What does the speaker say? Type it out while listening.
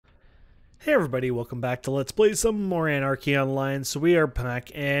Hey everybody, welcome back to Let's Play some more Anarchy Online. So we are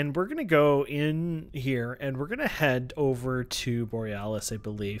back and we're going to go in here and we're going to head over to Borealis, I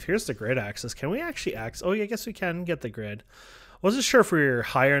believe. Here's the grid access. Can we actually access? Oh yeah, I guess we can get the grid. Wasn't sure if we were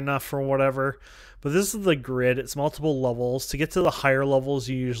high enough or whatever, but this is the grid. It's multiple levels. To get to the higher levels,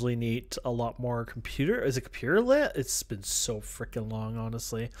 you usually need a lot more computer. Is it computer lit? It's been so freaking long,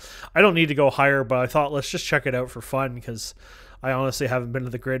 honestly. I don't need to go higher, but I thought let's just check it out for fun because I honestly haven't been to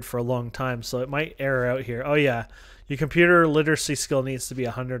the grid for a long time, so it might error out here. Oh yeah, your computer literacy skill needs to be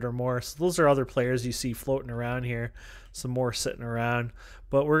 100 or more. So those are other players you see floating around here. Some more sitting around.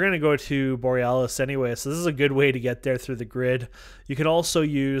 But we're going to go to Borealis anyway, so this is a good way to get there through the grid. You can also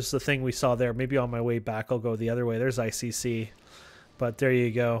use the thing we saw there. Maybe on my way back I'll go the other way. There's ICC. But there you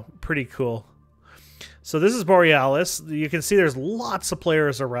go. Pretty cool. So this is Borealis. You can see there's lots of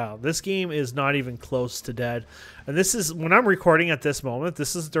players around. This game is not even close to dead. And this is, when I'm recording at this moment,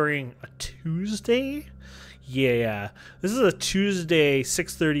 this is during a Tuesday? Yeah. This is a Tuesday,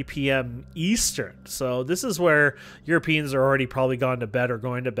 6:30 p.m. Eastern. So this is where Europeans are already probably gone to bed or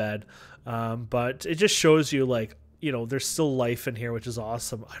going to bed. But it just shows you, like, you know, there's still life in here, which is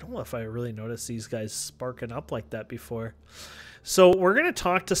awesome. I don't know if I really noticed these guys sparking up like that before. So we're going to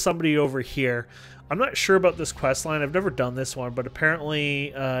talk to somebody over here. I'm not sure about this quest line. I've never done this one, but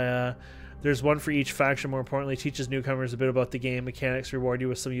apparently there's one for each faction. More importantly, teaches newcomers a bit about the game mechanics, reward you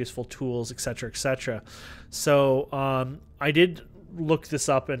with some useful tools, etc., etc. So I did look this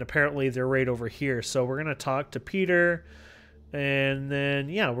up, and apparently they're right over here. So we're going to talk to Peter, and then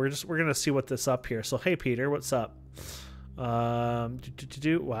yeah, we're going to see what this up here. So hey, Peter, what's up? Wow,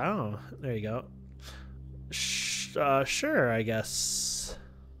 there you go. Sure, I guess.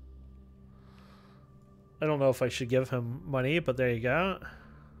 I don't know if I should give him money, but there you go.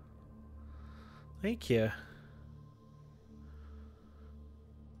 Thank you.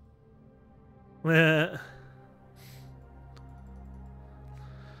 Not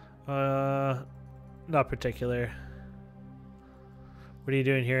particular. What are you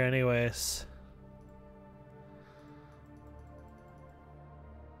doing here anyways?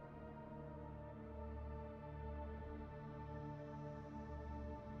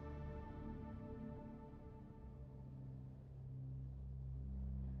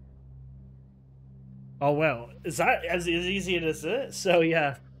 Oh wow, is that as easy as it? So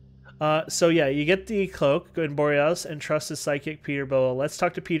yeah, you get the cloak, go in Borealis, and trust his psychic Peter Boa. Let's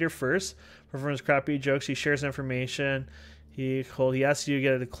talk to Peter first. Performs crappy jokes. He shares information. He asks you to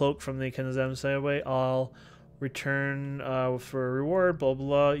get a cloak from the Kenzem Subway. I'll return for a reward. Blah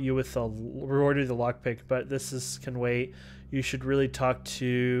blah. You with the reward of the lockpick, but can wait. You should really talk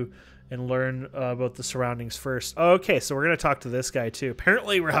to and learn about the surroundings first. Okay, so we're gonna talk to this guy too.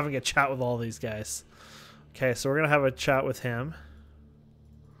 Apparently, we're having a chat with all these guys. Okay, so we're going to have a chat with him.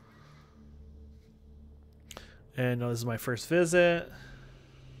 And this is my first visit.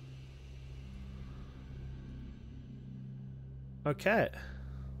 Okay.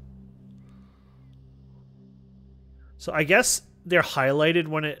 So I guess they're highlighted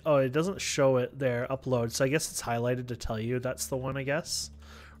when it doesn't show it there, upload. So I guess it's highlighted to tell you that's the one, I guess.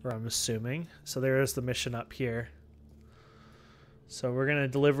 Or I'm assuming. So there is the mission up here. So we're going to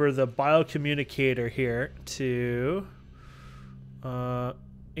deliver the biocommunicator here to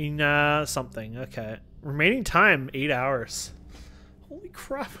Ina something. Okay. Remaining time, 8 hours. Holy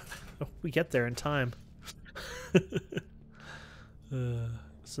crap. We get there in time.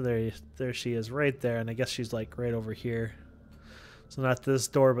 So there she is right there, and I guess she's like right over here. So not this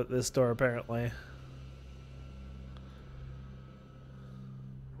door, but this door apparently.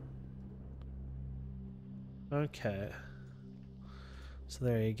 Okay. So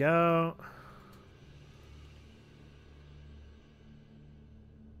there you go.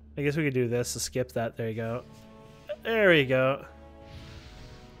 I guess we could do this to skip that. There you go. There we go.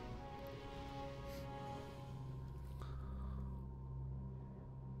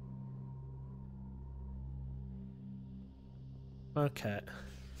 Okay.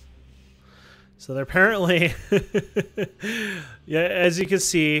 So they're apparently, yeah, as you can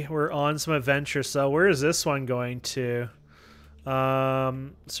see, we're on some adventure. So where is this one going to?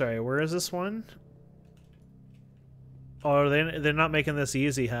 Sorry, where is this one? Oh, they're not making this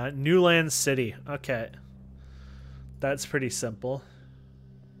easy, huh? Newland City. Okay. That's pretty simple.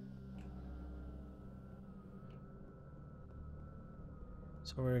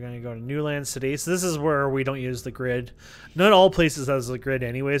 So we're going to go to Newland City. So this is where we don't use the grid. Not all places has the grid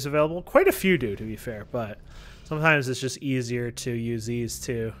anyways available. Quite a few do, to be fair, but sometimes it's just easier to use these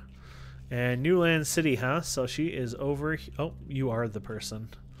too. And Newland City, huh? So she is over. Oh, you are the person.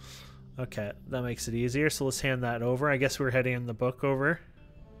 Okay, that makes it easier. So let's hand that over. I guess we're heading the book over.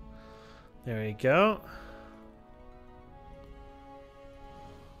 There we go.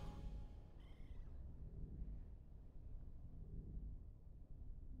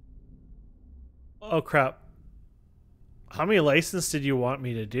 Oh crap. How many licenses did you want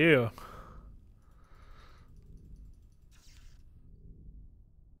me to do?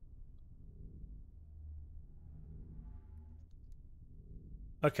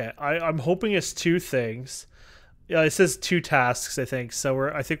 Okay, I'm hoping it's two things. Yeah, it says two tasks, I think. So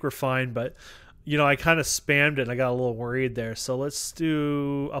I think we're fine, but you know, I kind of spammed it and I got a little worried there. So let's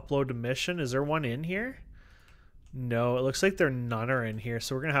do upload to mission. Is there one in here? No, it looks like there none are in here,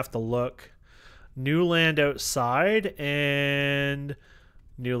 so we're gonna have to look. New land outside and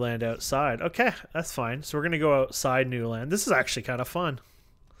new land outside. Okay, that's fine. So we're gonna go outside new land. This is actually kind of fun.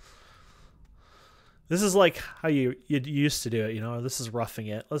 This is like how you used to do it, you know. This is roughing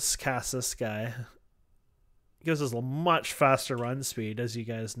it. Let's cast this guy. It gives us a much faster run speed, as you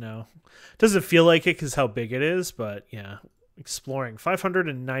guys know. Doesn't feel like it because how big it is, but yeah. Exploring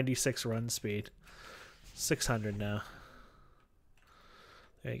 596 run speed. 600 now.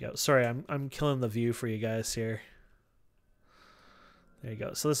 There you go. Sorry, I'm killing the view for you guys here. There you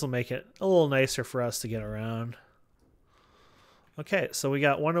go. So this will make it a little nicer for us to get around. Okay, so we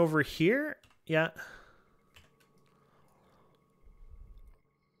got one over here. Yeah.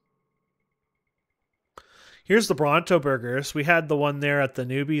 Here's the Bronto burgers. We had the one there at the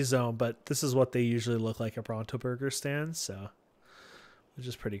newbie zone, but this is what they usually look like at Bronto burger stands, so which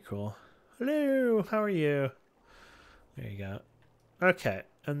is pretty cool. Hello, how are you? There you go. Okay,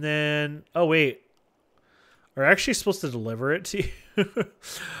 and then oh wait, we're actually supposed to deliver it to you.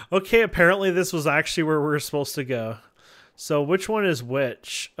 Okay, apparently this was actually where we were supposed to go. So which one is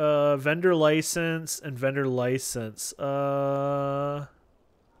which? Vendor license and vendor license.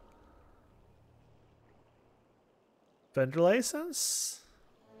 Vendor license?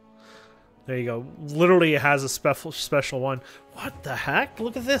 There you go. Literally it has a special one. What the heck?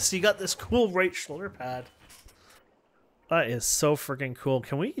 Look at this. You got this cool right shoulder pad. That is so freaking cool.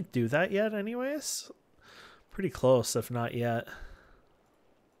 Can we do that yet anyways? Pretty close, if not yet.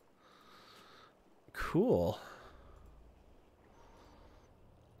 Cool.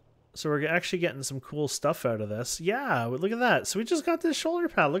 So we're actually getting some cool stuff out of this. Yeah, look at that. So we just got this shoulder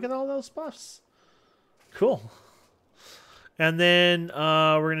pad. Look at all those buffs. Cool. And then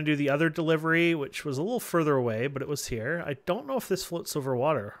we're going to do the other delivery, which was a little further away, but it was here. I don't know if this floats over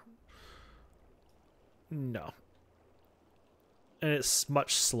water. No. And it's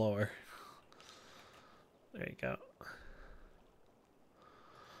much slower. There you go.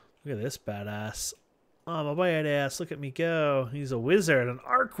 Look at this badass. Oh, my badass. Look at me go. He's a wizard, an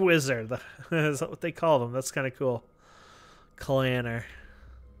arc wizard. Is that what they call them? That's kind of cool. Clanner.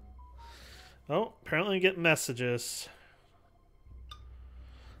 Oh, apparently I'm getting messages.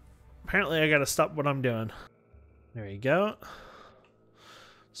 Apparently I gotta stop what I'm doing. There you go.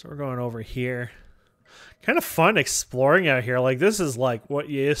 So we're going over here. Kind of fun exploring out here. Like, this is like what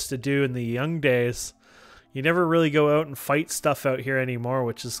you used to do in the young days. You never really go out and fight stuff out here anymore,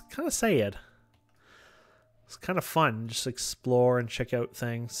 which is kind of sad. It's kind of fun. Just explore and check out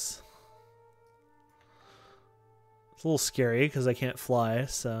things. It's a little scary because I can't fly,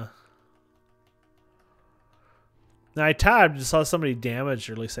 so... Now I tabbed and saw somebody damaged,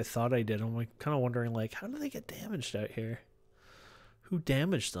 or at least I thought I did. I'm like, kind of wondering, like, how do they get damaged out here? Who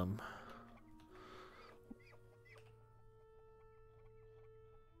damaged them?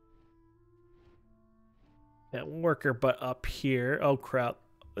 That worker butt up here. Oh crap.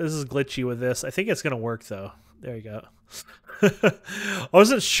 This is glitchy with this. I think it's gonna work though. There you go. I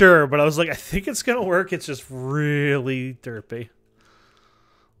wasn't sure, but I was like, I think it's gonna work. It's just really derpy.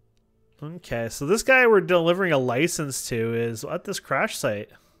 Okay, so this guy we're delivering a license to is at this crash site.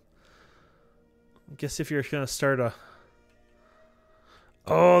 I guess if you're gonna start a...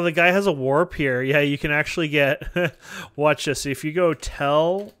 Oh, the guy has a warp here. Yeah, you can actually get... Watch this. If you go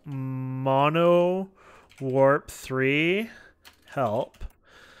tell mono warp 3 help.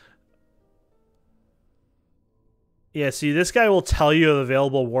 Yeah, see, this guy will tell you the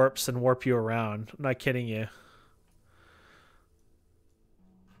available warps and warp you around. I'm not kidding you.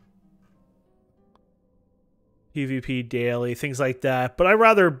 PvP daily, things like that. But I'd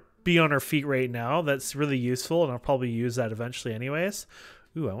rather be on our feet right now. That's really useful, and I'll probably use that eventually anyways.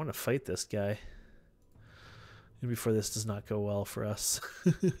 Ooh, I want to fight this guy. And before this does not go well for us.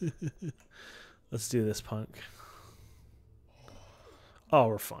 Let's do this, punk. Oh,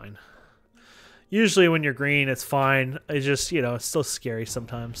 we're fine. Usually when you're green, it's fine. It's just, you know, it's still scary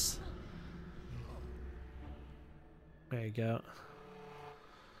sometimes. There you go.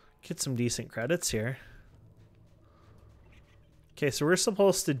 Get some decent credits here. Okay, so we're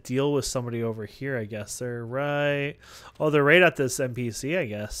supposed to deal with somebody over here, I guess. They're right... Oh, they're right at this NPC, I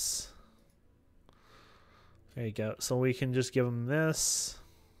guess. There you go. So we can just give them this.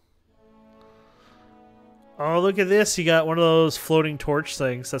 Oh, look at this. You got one of those floating torch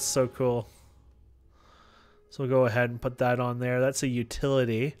things. That's so cool. So we'll go ahead and put that on there. That's a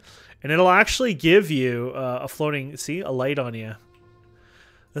utility. And it'll actually give you a floating... See? A light on you.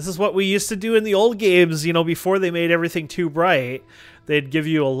 This is what we used to do in the old games, you know, before they made everything too bright. They'd give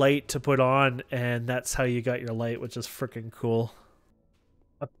you a light to put on, and that's how you got your light, which is freaking cool.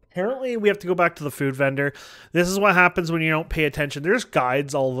 Apparently, we have to go back to the food vendor. This is what happens when you don't pay attention. There's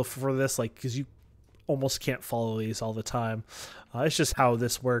guides for this, like, because you almost can't follow these all the time. It's just how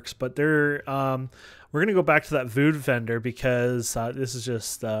this works. But we're going to go back to that food vendor because this is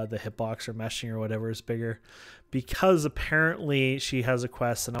just the hitbox or meshing or whatever is bigger. Because apparently she has a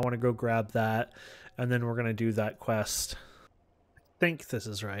quest and I want to go grab that. And then we're going to do that quest. I think this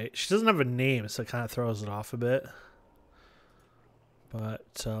is right. She doesn't have a name, so it kind of throws it off a bit. But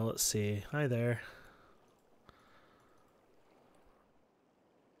let's see. Hi there.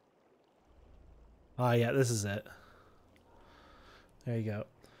 Ah, yeah, this is it. There you go.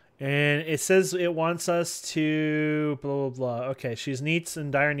 And it says it wants us to blah, blah, blah. Okay, she's needs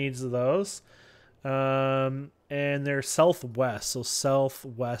and dire needs of those. And they're southwest, so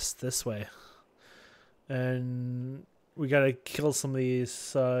southwest this way. And we gotta kill some of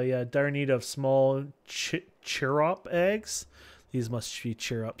these. Yeah, dire need of small chirrup eggs. These must be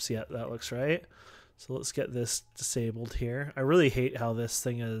chirrups. Yeah, that looks right. So let's get this disabled here. I really hate how this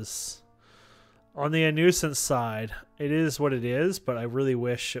thing is on the nuisance side. It is what it is, but I really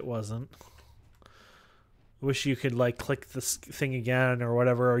wish it wasn't. Wish you could like click this thing again or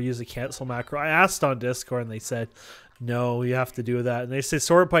whatever, or use a cancel macro. I asked on Discord and they said no, you have to do that, and they say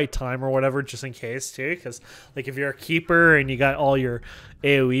sort by time or whatever, just in case too, because like if you're a keeper and you got all your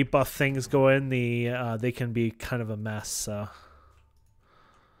AoE buff things going, they can be kind of a mess. So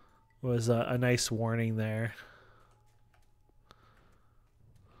it was a nice warning there.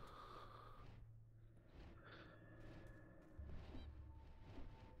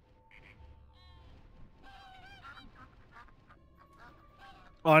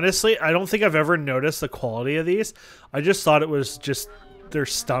 Honestly, I don't think I've ever noticed the quality of these. I just thought it was just their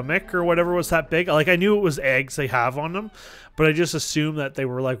stomach or whatever was that big. Like I knew it was eggs they have on them, but I just assumed that they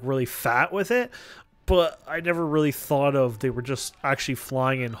were like really fat with it. But I never really thought of they were just actually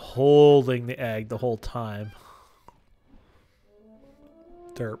flying and holding the egg the whole time.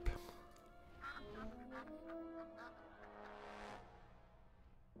 Derp.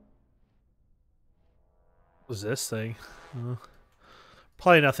 What was this thing?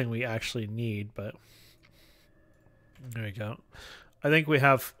 Probably nothing we actually need, but there we go. I think we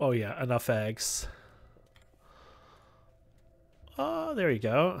have, oh yeah, enough eggs. Oh, there you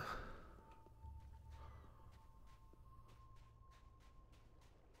go.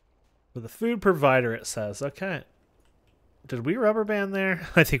 For the food provider, it says. Okay. Did we rubber band there?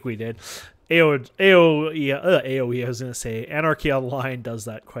 I think we did. AOE, I was going to say. Anarchy Online does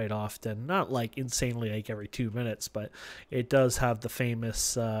that quite often. Not like insanely like every 2 minutes, but it does have the famous...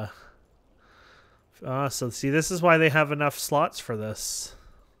 so see, this is why they have enough slots for this.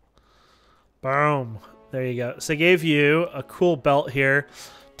 Boom. There you go. So I gave you a cool belt here.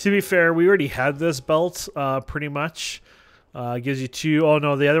 To be fair, we already had this belt pretty much. Gives you 2... Oh,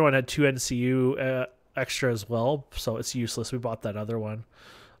 no, the other one had 2 NCU extra as well, so it's useless. We bought that other one.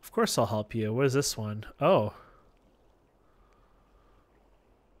 Of course I'll help you. What is this one? Oh.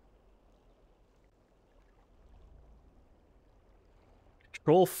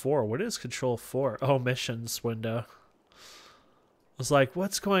 Control 4. What is Control 4? Oh, missions window. I was like,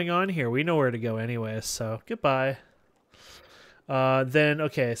 what's going on here? We know where to go anyway, so goodbye. Then,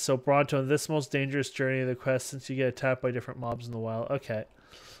 okay, so Bronto, this most dangerous journey of the quest since you get attacked by different mobs in the wild. Okay.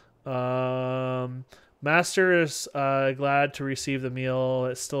 Master is glad to receive the meal.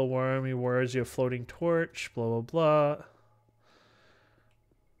 It's still warm. He wears you a floating torch. Blah, blah, blah.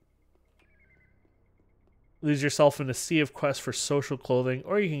 Lose yourself in a sea of quests for social clothing,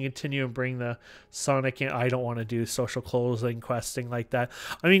 or you can continue and bring the Sonic in. I don't want to do social clothing questing like that.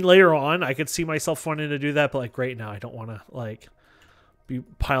 I mean, later on, I could see myself wanting to do that, but like right now, I don't want to like be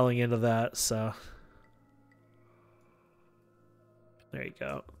piling into that. So there you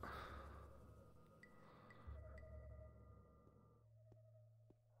go.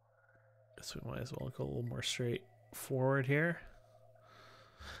 Guess we might as well go a little more straight forward here.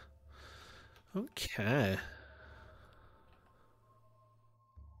 Okay.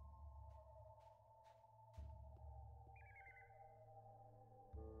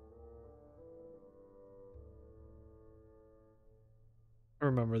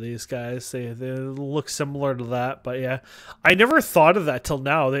 remember these guys. They look similar to that, but yeah, I never thought of that till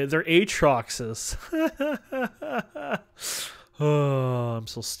now. They're Aatroxes. Oh, I'm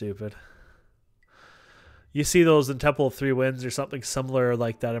so stupid. You see those in Temple of Three Winds or something similar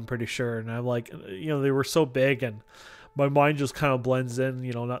like that, I'm pretty sure. And I'm like, they were so big, and my mind just kind of blends in,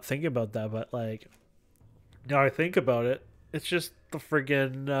 not thinking about that. But like, now I think about it, it's just the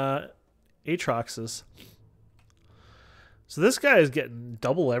friggin' Aatroxes. So this guy is getting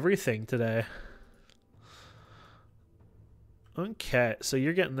double everything today. Okay, so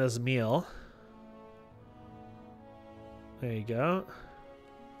you're getting this meal. There you go.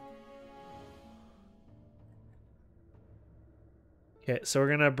 Okay, so we're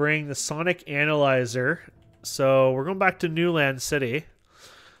going to bring the Sonic Analyzer. So we're going back to Newland City.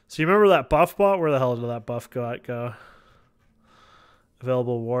 So you remember that buff bot? Where the hell did that buff go?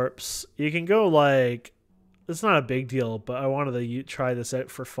 Available warps. You can go like... It's not a big deal, but I wanted to try this out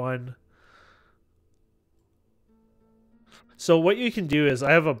for fun. So what you can do is,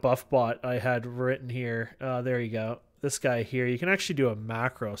 I have a buff bot I had written here. There you go. This guy here. You can actually do a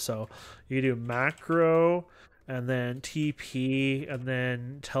macro. So you can do macro, and then TP, and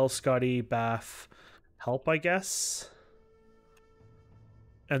then tell Scotty Baff help, I guess.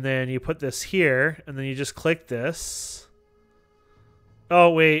 And then you put this here, and then you just click this.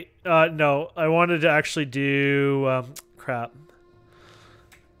 Oh, wait. No, I wanted to actually do... crap.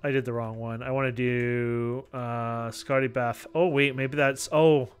 I did the wrong one. I want to do Scotty Baff. Oh, wait. Maybe that's...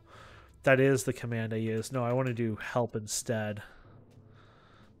 Oh, that is the command I used. No, I want to do help instead.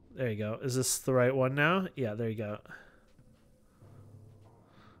 There you go. Is this the right one now? Yeah, there you go.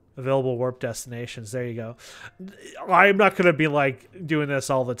 Available warp destinations. There you go. I'm not going to be like doing this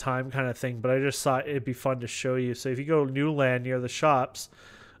all the time kind of thing, but I just thought it'd be fun to show you. So if you go Newland near the shops,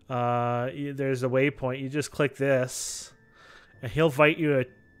 there's a waypoint. You just click this, and he'll invite you a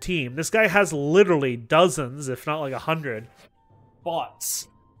team. This guy has literally dozens, if not like 100 bots.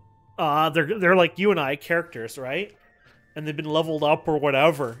 They're like you and I characters, right? And they've been leveled up or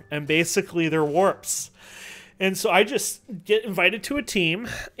whatever, and basically they're warps. And so I just get invited to a team,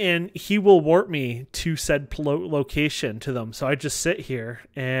 and he will warp me to said location to them. So I just sit here,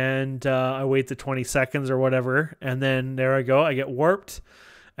 and I wait the 20 seconds or whatever, and then there I go. I get warped,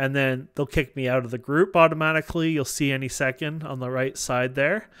 and then they'll kick me out of the group automatically. You'll see any second on the right side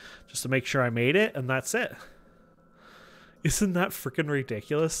there, just to make sure I made it, and that's it. Isn't that freaking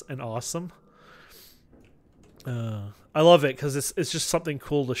ridiculous and awesome? I love it because it's just something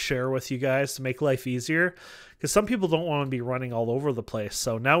cool to share with you guys to make life easier, because some people don't want to be running all over the place.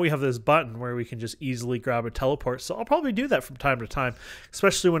 So now we have this button where we can just easily grab a teleport. So I'll probably do that from time to time,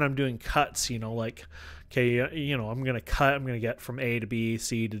 especially when I'm doing cuts, like, okay, I'm going to cut, I'm going to get from A to B,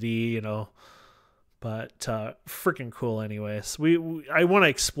 C to D, but freaking cool anyways. I want to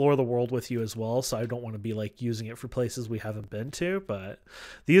explore the world with you as well, so I don't want to be like using it for places we haven't been to, but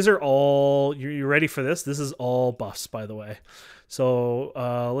these are all, you ready for this? This is all buffs, by the way. So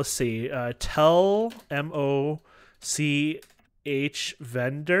let's see, tell MOCH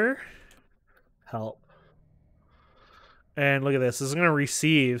vendor help. And look at this. This is going to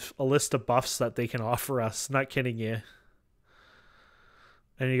receive a list of buffs that they can offer us. Not kidding you.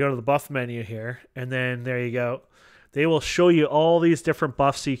 And you go to the buff menu here, and then there you go. They will show you all these different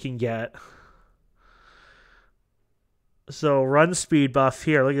buffs you can get. So run speed buff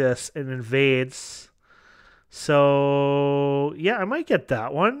here. Look at this. It invades. So yeah, I might get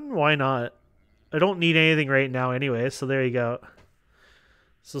that one. Why not? I don't need anything right now anyway, so there you go.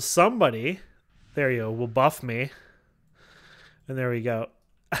 So somebody, there you go, will buff me. And there we go.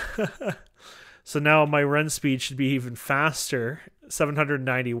 So now my run speed should be even faster.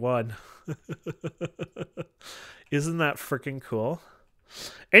 791. Isn't that freaking cool?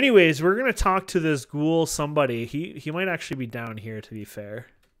 Anyways, we're gonna talk to this ghoul somebody. He might actually be down here, to be fair.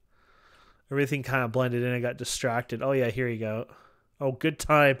 Everything kind of blended in. I got distracted. Oh yeah, here you go. Oh, good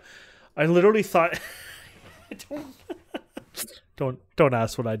time. I literally thought don't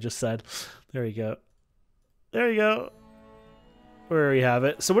ask what I just said. There you go. There you go. Where we have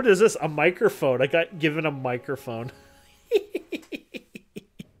it. So what is this? A microphone. I got given a microphone.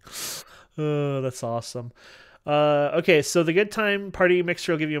 Oh, that's awesome. Okay, so the Good Time Party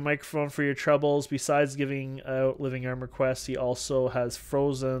Mixer will give you a microphone for your troubles. Besides giving out living arm requests, he also has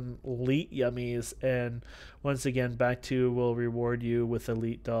frozen elite yummies. And once again, back to will reward you with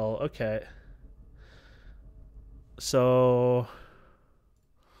elite doll. Okay. So...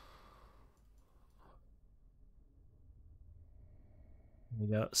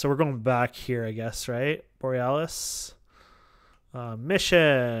 Yeah, so we're going back here, I guess, right? Borealis.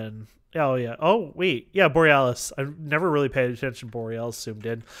 Mission. Oh yeah. Oh wait. Yeah, Borealis. I've never really paid attention to Borealis zoomed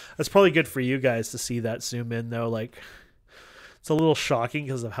in. That's probably good for you guys to see that zoom in though. Like it's a little shocking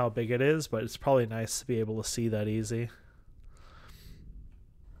because of how big it is, but it's probably nice to be able to see that easy.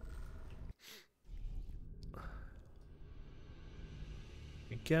 There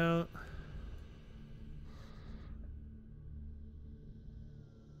we go.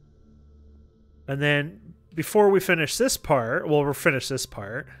 And then before we finish this part, well, we'll finish this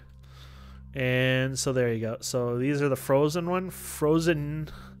part. And so there you go. So these are the frozen one. Frozen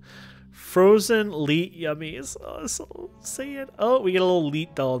leet yummies. Oh, so say it. Oh, we get a little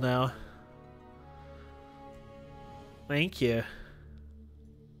leet doll now. Thank you.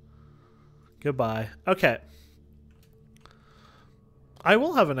 Goodbye. Okay. I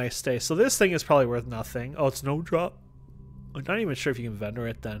will have a nice day. So this thing is probably worth nothing. Oh, it's no drop. I'm not even sure if you can vendor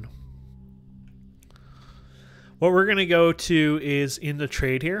it then. What we're going to go to is in the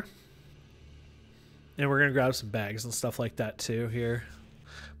trade here. And we're going to grab some bags and stuff like that too here.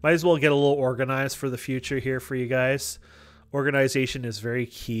 Might as well get a little organized for the future here for you guys. Organization is very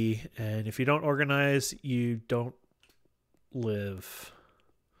key. And if you don't organize, you don't live.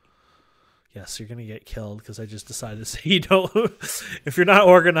 Yes, you're going to get killed because I just decided to say you don't. If you're not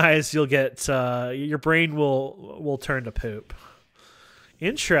organized, you'll get, your brain will turn to poop.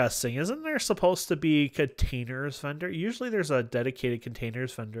 Interesting. Isn't there supposed to be containers vendor? Usually there's a dedicated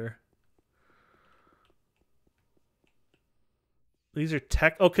containers vendor. These are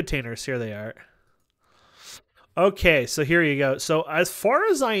tech. Oh, containers. Here they are. Okay, so here you go. So as far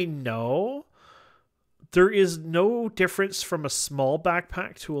as I know, there is no difference from a small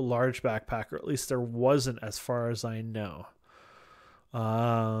backpack to a large backpack, or at least there wasn't as far as I know.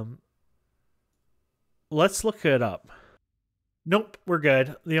 Let's look it up. Nope, we're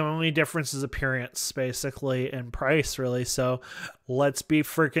good. The only difference is appearance, basically, and price, really. So let's be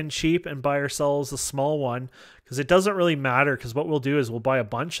freaking cheap and buy ourselves a small one, because it doesn't really matter, because what we'll do is we'll buy a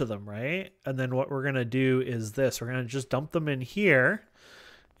bunch of them, right? And then what we're going to do is this. We're going to just dump them in here,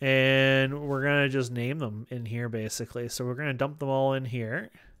 and we're going to just name them in here, basically. So we're going to dump them all in here.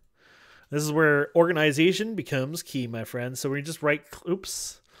 This is where organization becomes key, my friend. So we just right...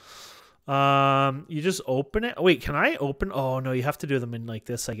 Oops. You just open it. Wait, can I open? Oh no, you have to do them in like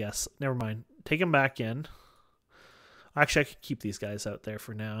this, I guess. Never mind. Take them back in. Actually, I could keep these guys out there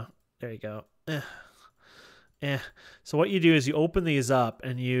for now. There you go. So what you do is you open these up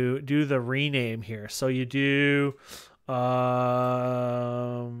and you do the rename here. So you do,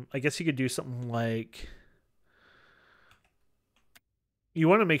 I guess you could do something like, you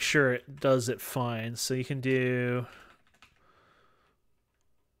want to make sure it does it fine. So you can do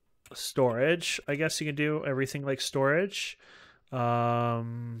storage. I guess you can do everything like storage. AI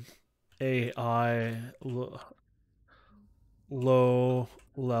low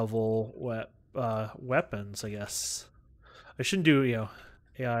level weapons, I guess. I shouldn't do,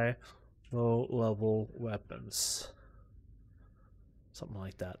 AI low level weapons. Something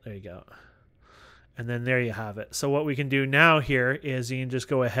like that. There you go. And then there you have it. So what we can do now here is you can just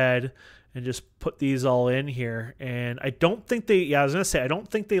go ahead and just put these all in here. And I don't think they, I was going to say, I don't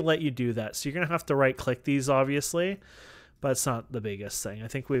think they let you do that. So you're going to have to right click these, obviously. But it's not the biggest thing. I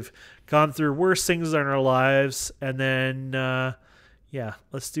think we've gone through worse things in our lives. And then, yeah,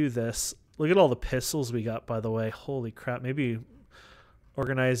 let's do this. Look at all the pistols we got, by the way. Holy crap. Maybe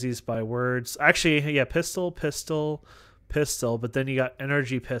organize these by words. Actually, yeah, pistol, pistol, pistol, but then you got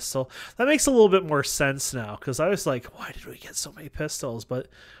energy pistol. That makes a little bit more sense now, because I was like, why did we get so many pistols? But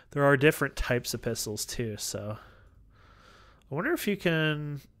there are different types of pistols too, so I wonder if you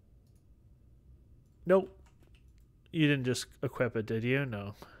can... Nope. You didn't just equip it, did you?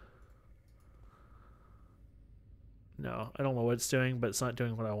 No. No, I don't know what it's doing, but it's not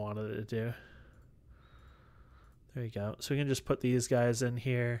doing what I wanted it to do. There you go. So we can just put these guys in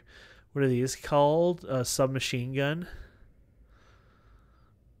here. What are these called? Submachine gun.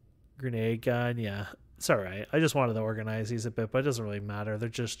 Grenade gun, yeah. It's alright. I just wanted to organize these a bit, but it doesn't really matter. They're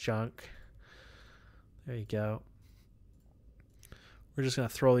just junk. There you go. We're just going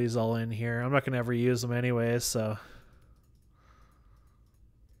to throw these all in here. I'm not going to ever use them anyways, so...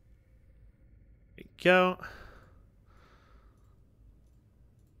 There you go.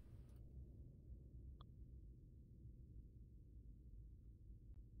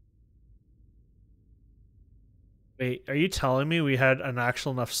 Wait, are you telling me we had an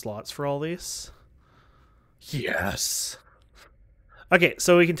actual enough slots for all these? Yes. Okay,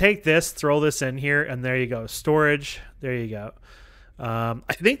 so we can take this, throw this in here, and there you go. Storage. There you go. I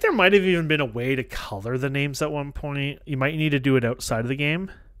think there might have even been a way to color the names at one point. You might need to do it outside of the game.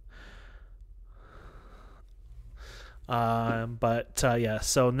 Yeah,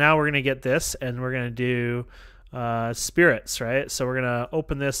 so now we're going to get this, and we're going to do spirits, right? So we're going to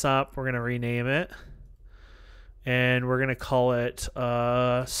open this up. We're going to rename it. And we're going to call it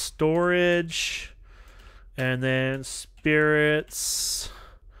storage, and then spirits,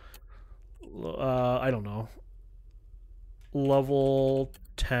 I don't know, level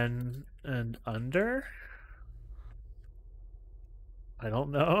 10 and under? I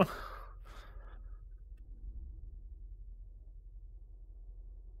don't know.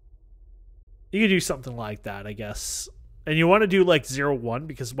 You could do something like that, I guess. And you want to do like 0-1,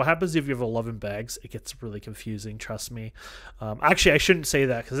 because what happens if you have 11 bags? It gets really confusing, trust me. Actually, I shouldn't say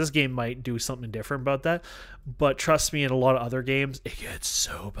that, because this game might do something different about that. But trust me, in a lot of other games, it gets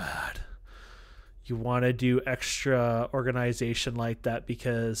so bad. You want to do extra organization like that,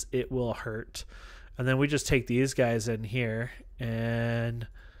 because it will hurt. And then we just take these guys in here, and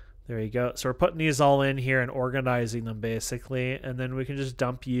there you go. So we're putting these all in here and organizing them, basically. And then we can just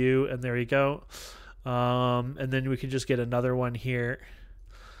dump you, and there you go. And then we can just get another one here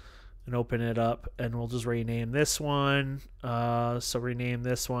and open it up, and we'll just rename this one. So rename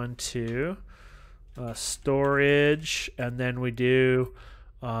this one to storage, and then we do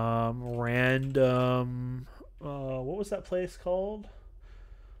random, what was that place called?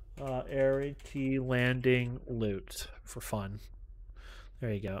 Arity landing loot for fun.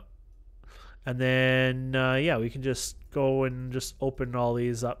 There you go. And then yeah, we can just go and just open all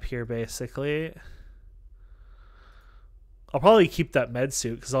these up here, basically. I'll probably keep that med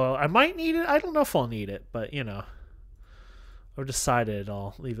suit, because I might need it. I don't know if I'll need it, but you know, I've decided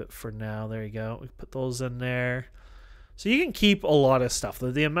I'll leave it for now. There you go. We put those in there. So you can keep a lot of stuff.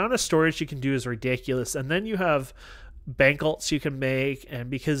 The amount of storage you can do is ridiculous. And then you have bank alts you can make, and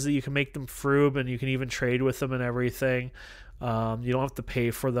because you can make them froob, and you can even trade with them and everything, you don't have to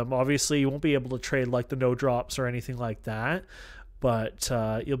pay for them. Obviously, you won't be able to trade like the no drops or anything like that, but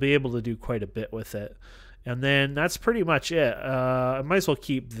you'll be able to do quite a bit with it. And then that's pretty much it. I might as well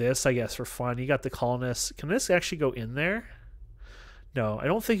keep this, I guess, for fun. You got the colonists. Can this actually go in there? No, I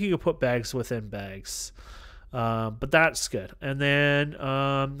don't think you can put bags within bags. But that's good. And then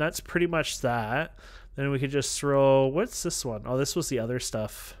that's pretty much that. Then we could just throw... What's this one? Oh, this was the other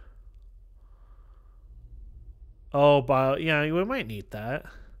stuff. Oh, yeah, we might need that.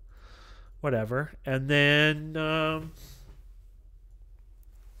 Whatever. And then...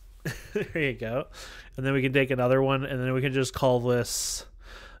 there you go. And then we can take another one, and then we can just call this...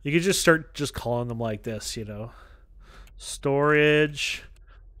 You can just start just calling them like this, you know. Storage,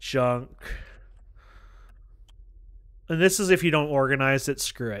 junk... And this is if you don't organize it,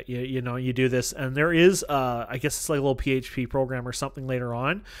 screw it. You know, you do this. And there is, I guess it's like a little PHP program or something later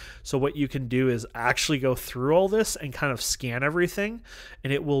on. So what you can do is actually go through all this and kind of scan everything.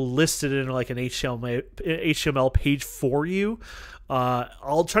 And it will list it in like an HTML page for you.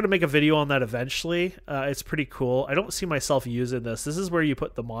 I'll try to make a video on that eventually. It's pretty cool. I don't see myself using this. This is where you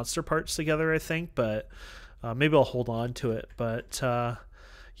put the monster parts together, I think. But maybe I'll hold on to it. But...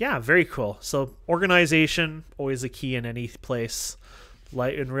 yeah, very cool. So organization, always a key in any place,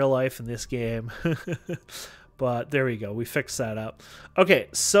 like in real life in this game. But there we go. We fixed that up. Okay,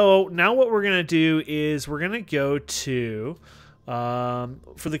 so now what we're going to do is we're going to go to,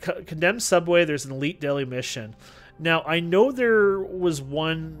 for the condemned subway, there's an elite daily mission. Now, I know there was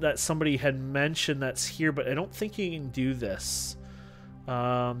one that somebody had mentioned that's here, but I don't think you can do this.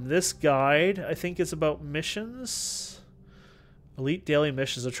 This guide, I think, is about missions. Elite daily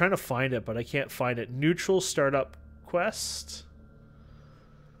missions. I'm trying to find it, but I can't find it. Neutral startup quest,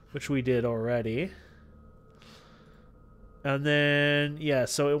 which we did already. And then, yeah,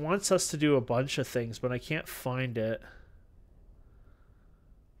 so it wants us to do a bunch of things, but I can't find it.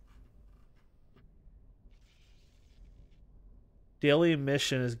 Daily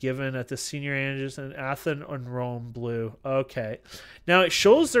mission is given at the senior managers in Athens and Rome Blue. Okay. Now, it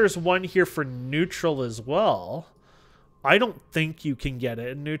shows there's one here for neutral as well. I don't think you can get it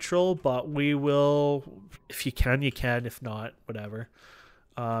in neutral, but we will. If you can, you can. If not, whatever.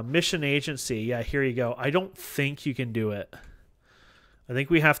 Mission agency. Yeah, here you go. I don't think you can do it. I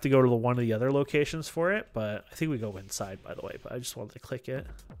think we have to go to one of the other locations for it, but I think we go inside, by the way. But I just wanted to click it.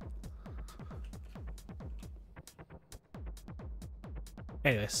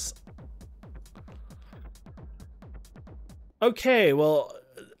 Anyways. Okay, well...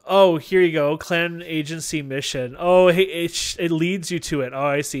 Oh, here you go. Clan agency mission. Oh, it leads you to it. Oh,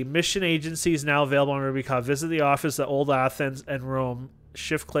 I see. Mission agency is now available on Rubicon. Visit the office at Old Athens and Rome.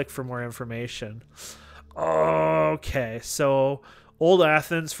 Shift click for more information. Okay, so Old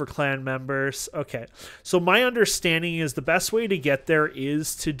Athens for clan members. Okay, so my understanding is the best way to get there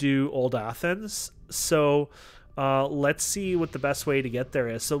is to do Old Athens. So Let's see what the best way to get there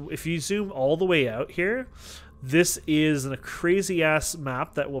is. So if you zoom all the way out here, this is a crazy ass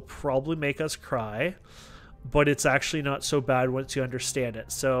map that will probably make us cry, but it's actually not so bad once you understand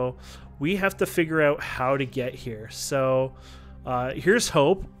it. So we have to figure out how to get here. So here's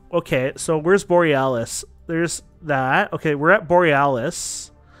hope. Okay, so where's Borealis? There's that. Okay, we're at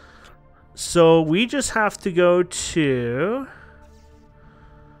Borealis. So we just have to go to...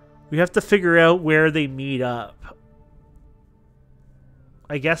 We have to figure out where they meet up.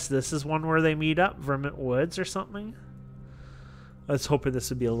 I guess this is one where they meet up. Vermont Woods or something. I was hoping this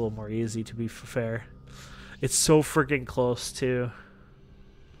would be a little more easy, to be fair. It's so freaking close, too.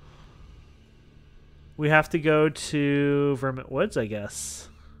 We have to go to Vermont Woods, I guess.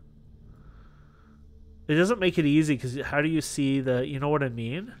 It doesn't make it easy, because how do you see the... You know what I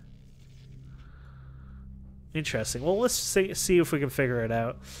mean? Interesting. Well, let's see if we can figure it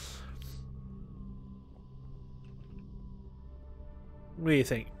out. What do you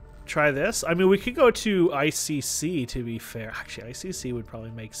think? Try this? I mean, we could go to ICC, to be fair. Actually, ICC would probably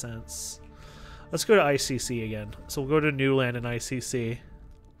make sense. Let's go to ICC again. So we'll go to New Land and ICC.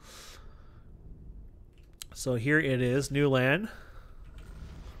 So here it is, New Land.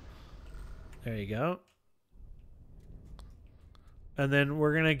 There you go. And then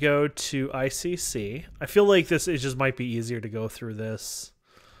we're going to go to ICC. I feel like this just might be easier to go through this,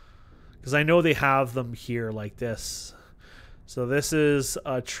 because I know they have them here like this. So this is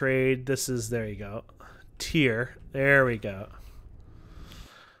a trade. This is, there you go. Tier. There we go.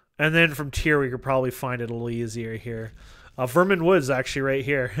 And then from tier, we could probably find it a little easier here. Vermin Woods actually right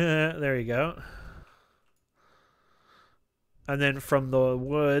here. There you go. And then from the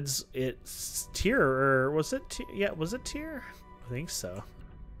woods, it's tier, or was it? Yeah, was it tier? I think so.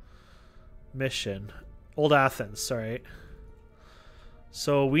 Mission. Old Athens, sorry.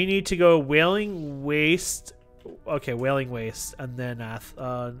 So we need to go Wailing Waste. Okay, Wailing Waste, and then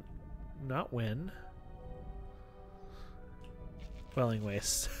not Win. Wailing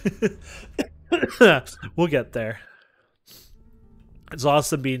Waste. We'll get there. It's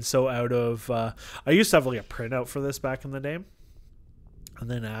awesome being so out of... I used to have like a printout for this back in the day. And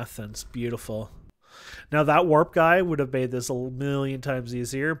then Athens, beautiful. Now that warp guy would have made this a million times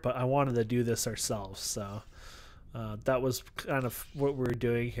easier, but I wanted to do this ourselves, so that was kind of what we were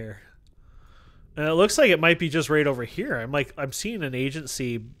doing here. And it looks like it might be just right over here. I'm seeing an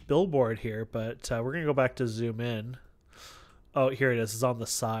agency billboard here, but we're gonna go back to zoom in. Oh, here it is. It's on the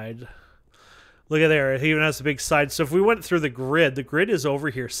side. Look at there. It even has a big side. So if we went through the grid is over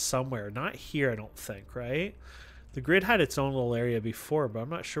here somewhere. Not here, I don't think, right? The grid had its own little area before, but I'm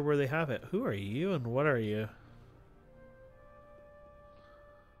not sure where they have it. Who are you and what are you?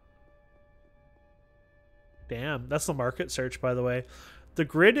 Damn, that's the market search, by the way. The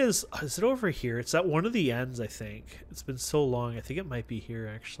grid is it over here? It's at one of the ends, I think. It's been so long. I think it might be here,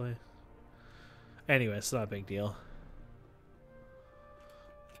 actually. Anyway, it's not a big deal.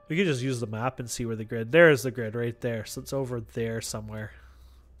 We could just use the map and see where the grid... There's the grid right there. So it's over there somewhere.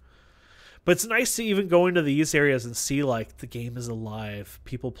 But it's nice to even go into these areas and see, like, the game is alive.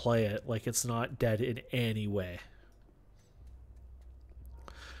 People play it. Like, it's not dead in any way.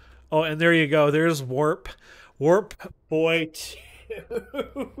 Oh, and there you go. There's Warp. Warp Boy 2.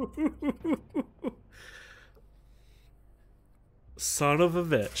 Son of a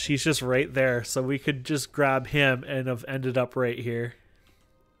bitch. He's just right there. So we could just grab him and have ended up right here.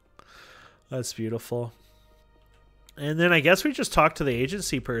 That's beautiful. And then I guess we just talk to the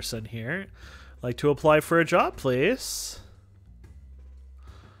agency person here. Like to apply for a job, please.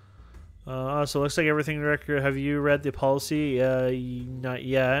 So it looks like everything record. Have you read the policy? Not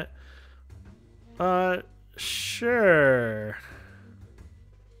yet. Sure.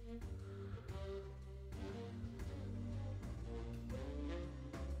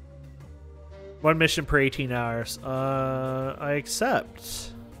 One mission per 18 hours. I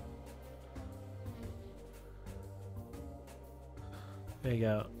accept. There you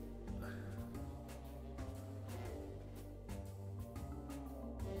go.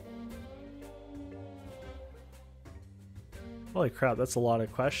 Holy crap, that's a lot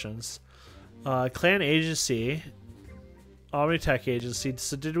of questions. Clan agency. Omnitech agency.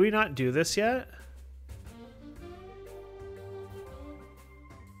 So did we not do this yet?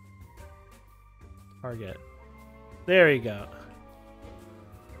 Target. There you go.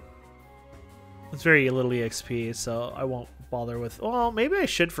 It's very little EXP, so I won't bother with... Well, maybe I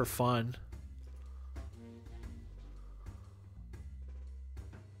should for fun.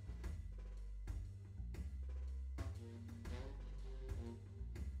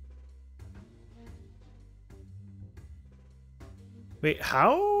 Wait,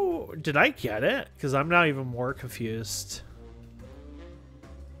 how did I get it? Because I'm now even more confused.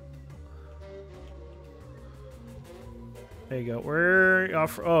 There you go.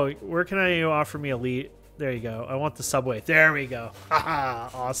 Where can I offer me elite? There you go. I want the subway. There we go.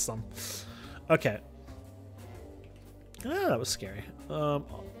 Haha, awesome. Okay. Ah, that was scary.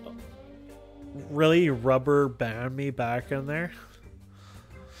 Really rubber band me back in there?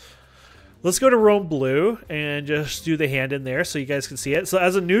 Let's go to Rome Blue and just do the hand in there so you guys can see it. So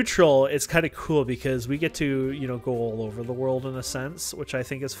as a neutral, it's kind of cool because we get to, you know, go all over the world in a sense, which I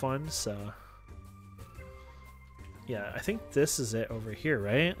think is fun. So yeah, I think this is it over here,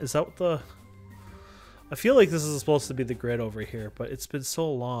 right? Is that what the... I feel like this is supposed to be the grid over here, but it's been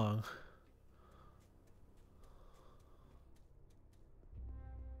so long.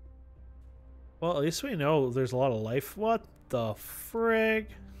 Well, at least we know there's a lot of life. What the frig?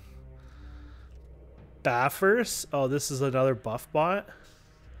 Baffers? Oh, this is another buff bot.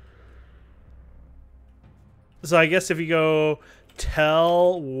 So I guess if you go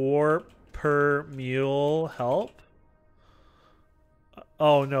tell warp per mule help.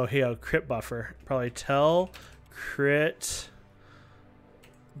 Oh no, here, crit buffer. Probably tell crit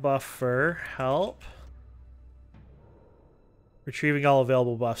buffer help. Retrieving all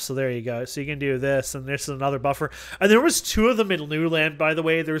available buffs. So there you go. So you can do this, and this is another buffer. And there was 2 of them in Newland, by the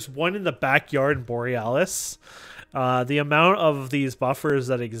way. There's one in the backyard in Borealis. The amount of these buffers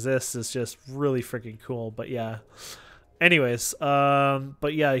that exist is just really freaking cool. But yeah. Anyways,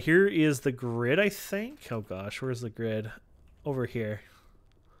 but yeah, here is the grid, I think. Oh gosh, where's the grid? Over here.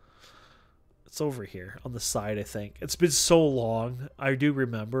 It's over here on the side, I think. It's been so long. I do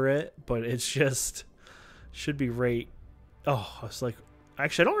remember it, but it's just should be right. Oh, I was like,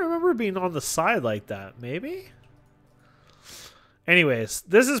 actually, I don't remember it being on the side like that. Maybe? Anyways,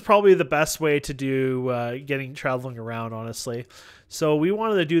 this is probably the best way to do traveling around, honestly. So we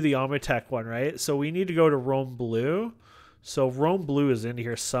wanted to do the Omnitech one, right? So we need to go to Rome Blue. So Rome Blue is in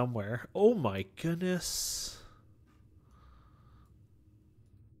here somewhere. Oh my goodness.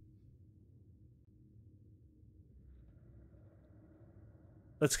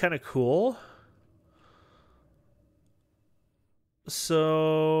 That's kind of cool.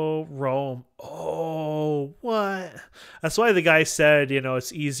 So Rome. Oh, what? That's why the guy said, you know,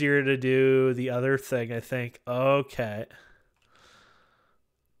 it's easier to do the other thing, I think. Okay.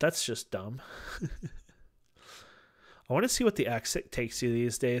 That's just dumb. I want to see what the exit takes you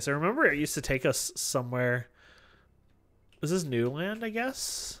these days. I remember it used to take us somewhere. Is this Newland, I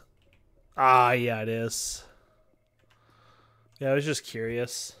guess? Ah, yeah, it is. Yeah, I was just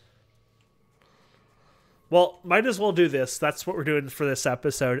curious. Well, might as well do this. That's what we're doing for this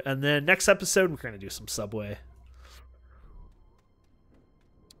episode. And then next episode, we're going to do some subway.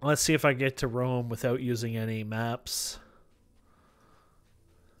 Let's see if I get to Rome without using any maps.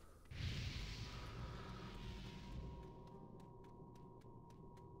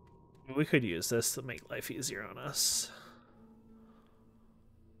 We could use this to make life easier on us.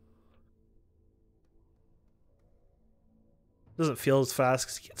 Doesn't feel as fast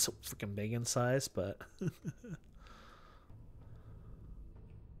because it gets so freaking big in size, but...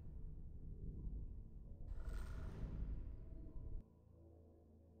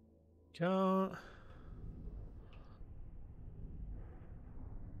 Go.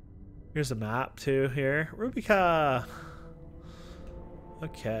 Here's a map too here. Rubica!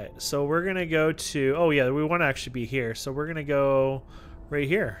 Okay, so we're gonna go to... Oh yeah, we want to actually be here. So we're gonna go right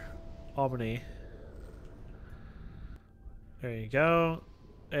here. Albany. There you go.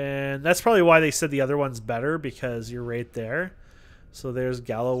 And that's probably why they said the other one's better, because you're right there. So there's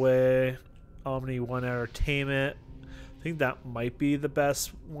Galloway, Omni 1 Entertainment. I think that might be the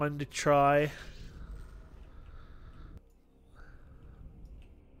best one to try.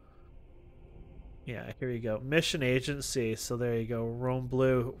 Yeah, here you go. Mission Agency. So there you go. Rome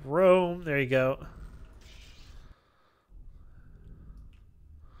Blue. Rome. There you go.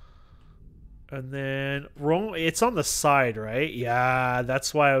 And then Rome, it's on the side, right? Yeah,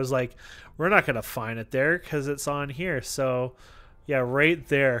 that's why I was like, we're not going to find it there because it's on here. So, yeah, right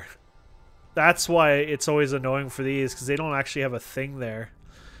there. That's why it's always annoying for these, because they don't actually have a thing there.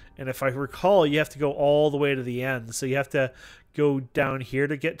 And if I recall, you have to go all the way to the end. So you have to go down here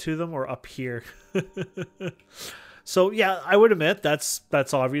to get to them, or up here. So, yeah, I would admit that's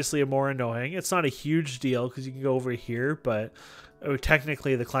obviously a more annoying. It's not a huge deal because you can go over here, but... Oh,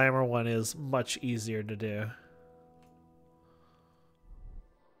 technically, the climber one is much easier to do.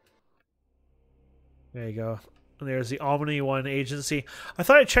 There you go. And there's the Omni one agency. I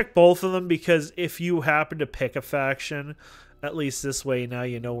thought I'd check both of them because if you happen to pick a faction, at least this way now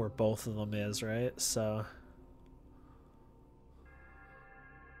you know where both of them is, right? So...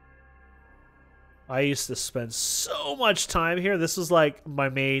 I used to spend so much time here. This was like my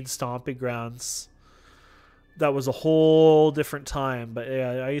main stomping grounds. That was a whole different time. But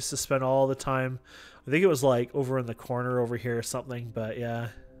yeah, I used to spend all the time. I think it was like over in the corner over here or something. But yeah.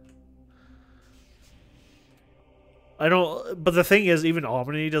 I don't. But the thing is, even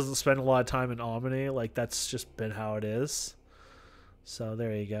Omni doesn't spend a lot of time in Omni. Like, that's just been how it is. So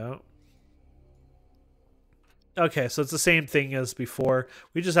there you go. Okay, so it's the same thing as before.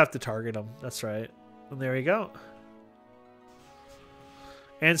 We just have to target them. That's right. And there you go.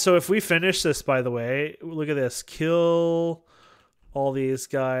 And so if we finish this, by the way, look at this. Kill all these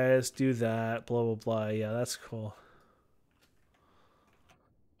guys. Do that. Blah, blah, blah. Yeah, that's cool.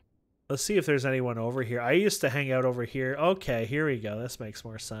 Let's see if there's anyone over here. I used to hang out over here. Okay, here we go. This makes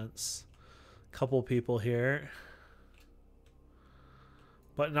more sense. Couple people here.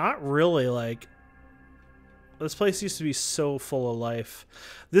 But not really, like... This place used to be so full of life.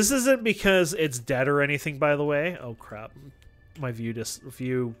 This isn't because it's dead or anything, by the way. Oh, crap. My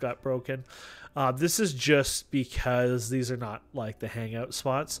view got broken. This is just because these are not, like, the hangout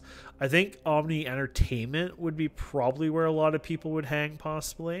spots. I think Omni Entertainment would be probably where a lot of people would hang,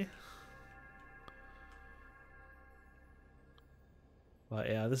 possibly. But,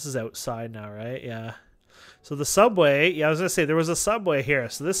 yeah, this is outside now, right? Yeah. So the subway... Yeah, I was going to say, there was a subway here.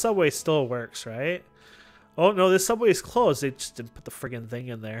 So this subway still works, right? Oh, no, this subway is closed. They just didn't put the friggin' thing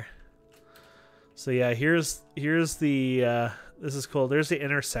in there. So, yeah, here's the... this is cool. There's the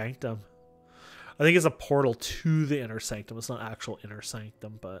Inner Sanctum. I think it's a portal to the Inner Sanctum. It's not actual Inner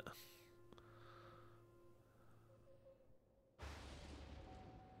Sanctum, but...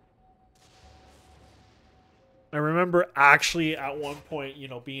 I remember actually at one point, you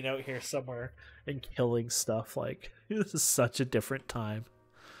know, being out here somewhere and killing stuff. Like, this is such a different time.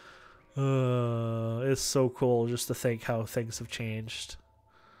 It's so cool just to think how things have changed.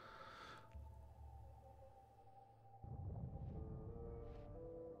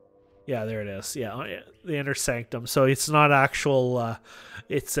 Yeah, there it is. Yeah, the Inner Sanctum. So it's not actual.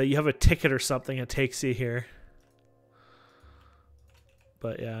 It's you have a ticket or something. It takes you here.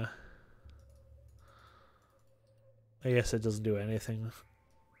 But yeah, I guess it doesn't do anything.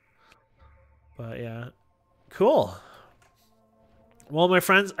 But yeah, cool. Well, my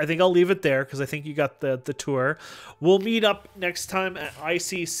friends, I think I'll leave it there because I think you got the tour. We'll meet up next time at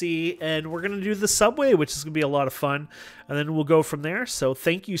ICC, and we're going to do the subway, which is going to be a lot of fun, and then we'll go from there. So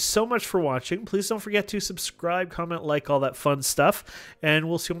thank you so much for watching. Please don't forget to subscribe, comment, like, all that fun stuff, and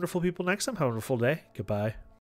we'll see wonderful people next time. Have a wonderful day. Goodbye.